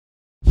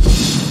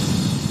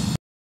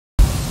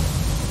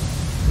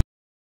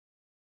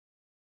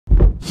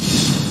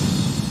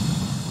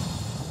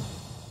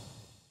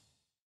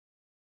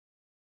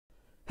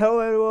Hello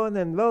everyone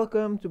and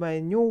welcome to my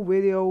new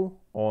video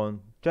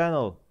on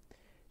channel.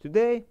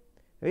 Today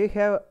we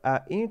have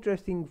an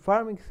interesting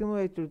Farming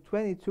Simulator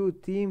 22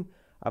 theme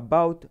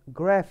about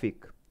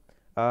graphic.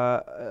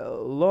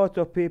 Lots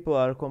of people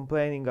are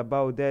complaining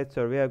about that,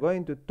 so we are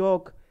going to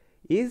talk,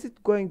 is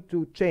it going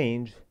to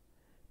change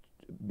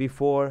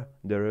before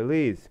the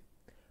release?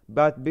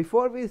 But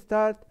before we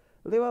start,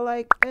 leave a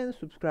like and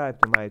subscribe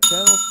to my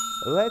channel.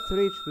 Let's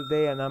reach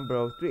today a number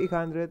of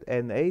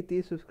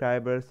 380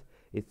 subscribers.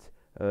 It's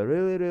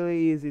really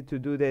easy to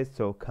do this,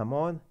 so come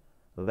on,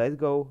 let's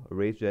go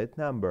reach that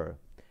number.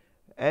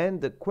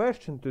 And the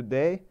question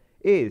today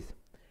is,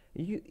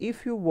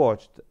 if you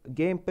watched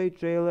gameplay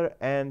trailer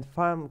and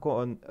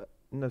Gamescom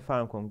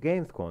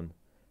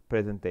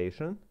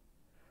presentation,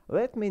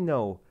 let me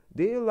know,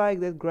 do you like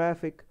that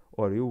graphic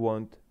or you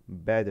want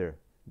better?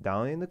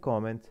 Down in the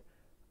comments,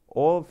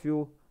 all of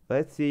you.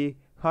 Let's see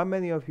how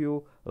many of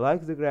you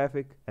like the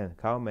graphic and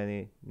how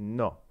many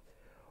no.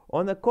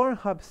 On the Corn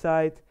Hub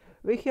site,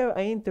 we have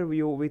an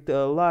interview with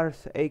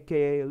Lars,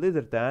 aka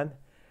Lizardan,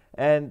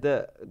 and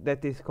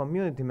that is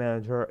community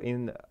manager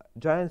in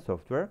Giant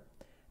Software,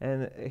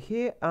 and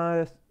he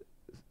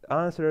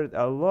answered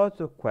a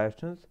lot of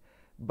questions.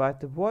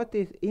 But what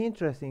is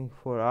interesting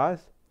for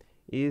us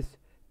is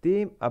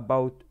theme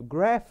about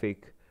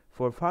graphic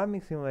for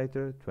Farming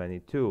Simulator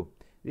 22.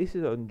 This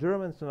is on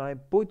German, so I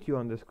put you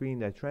on the screen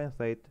the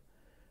translate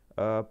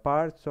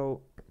part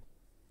so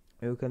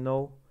you can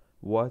know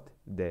what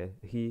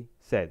he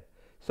said.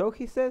 So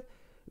he said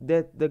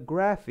that the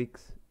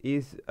graphics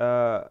is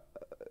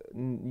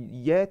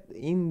yet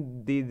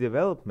in the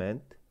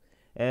development,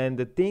 and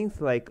the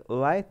things like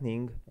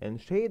lighting and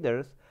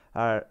shaders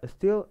are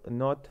still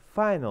not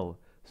final.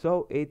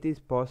 So it is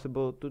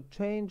possible to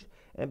change,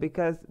 and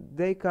because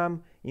they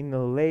come in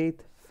a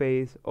late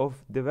phase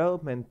of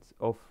development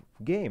of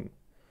game.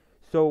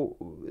 So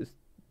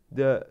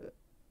the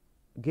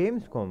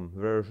Gamescom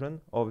version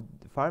of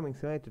Farming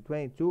Simulator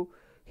 22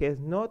 has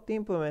not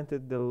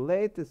implemented the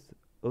latest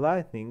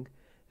lighting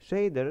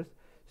shaders,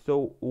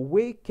 so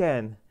we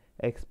can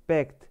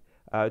expect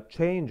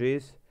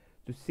changes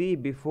to see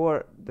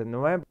before the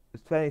November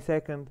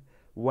 22nd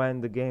when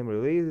the game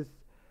releases.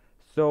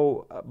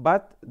 So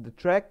but the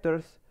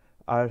tractors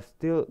are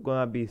still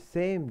gonna be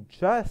same,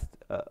 just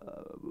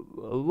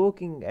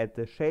looking at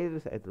the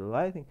shaders, at the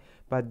lighting.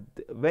 But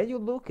when you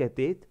look at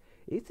it,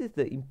 it is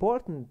the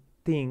important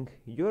thing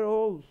you're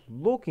all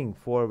looking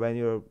for when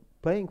you're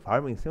playing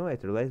Farming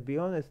Simulator. Let's be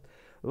honest,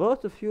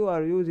 lots of you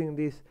are using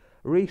this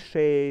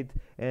reshade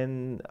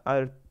and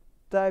other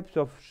types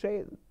of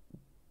shade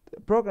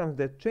programs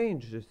that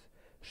changes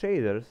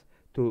shaders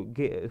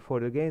to for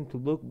the game to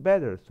look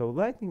better. So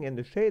lighting and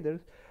the shaders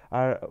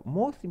are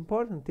most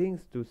important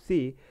things to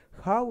see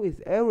how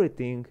is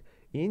everything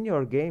in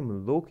your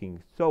game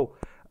looking. So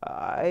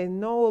I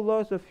know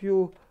lots of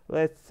you,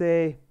 let's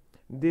say,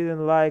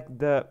 didn't like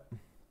the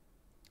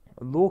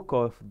look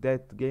of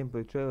that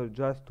gameplay trailer.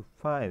 Just to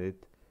find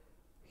it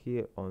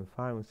here on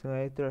Farming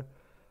Simulator,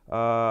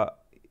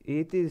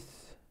 it is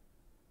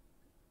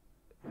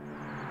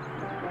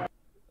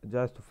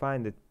just to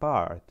find that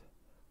part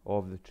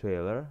of the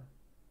trailer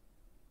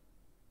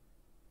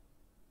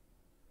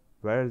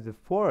where the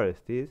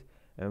forest is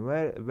and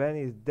when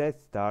is that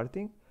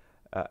starting.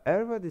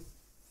 Everybody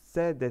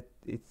said that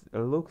it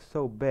looks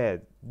so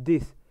bad,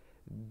 this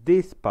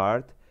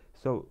part.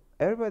 So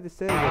everybody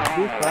said that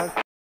this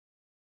part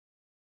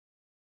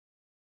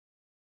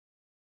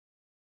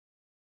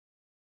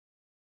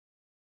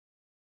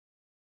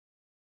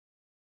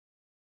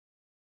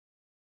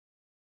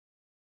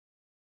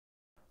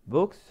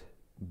looks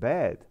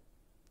bad.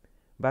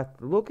 But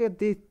look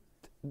at it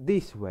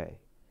this way.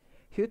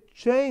 If you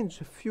change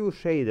a few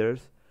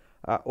shaders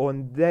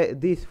on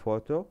this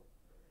photo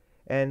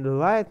and the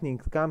lightning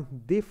comes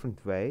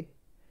different way,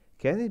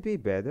 can it be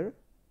better?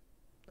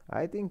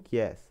 I think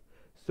yes.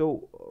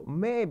 So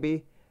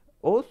maybe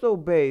also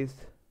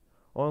based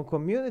on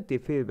community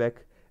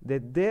feedback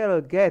that they'll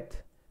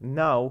get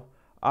now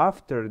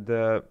after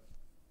the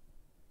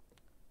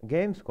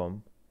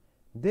Gamescom,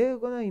 they're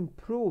gonna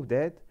improve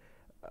that.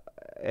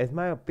 As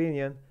my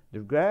opinion, the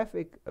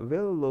graphic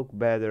will look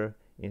better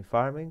in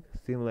Farming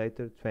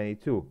Simulator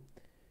 22.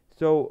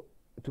 So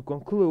to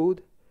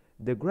conclude,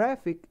 the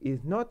graphic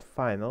is not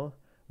final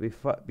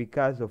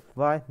because of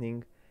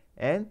lighting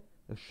and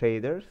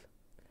shaders,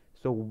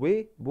 so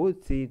we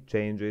would see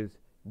changes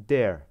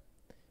there.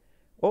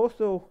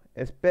 Also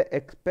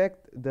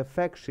expect the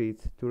fact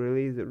sheets to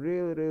release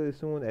really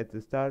soon at the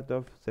start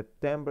of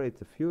September.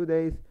 It's a few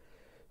days,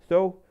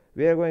 so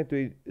we are going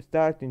to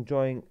start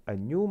enjoying a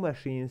new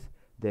machines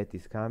that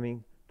is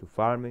coming to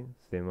Farming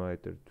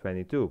Simulator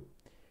 22.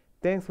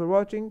 Thanks for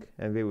watching,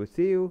 and we will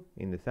see you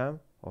in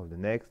some of the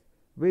next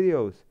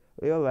videos.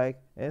 Leave a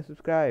like and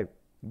subscribe.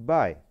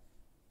 Bye.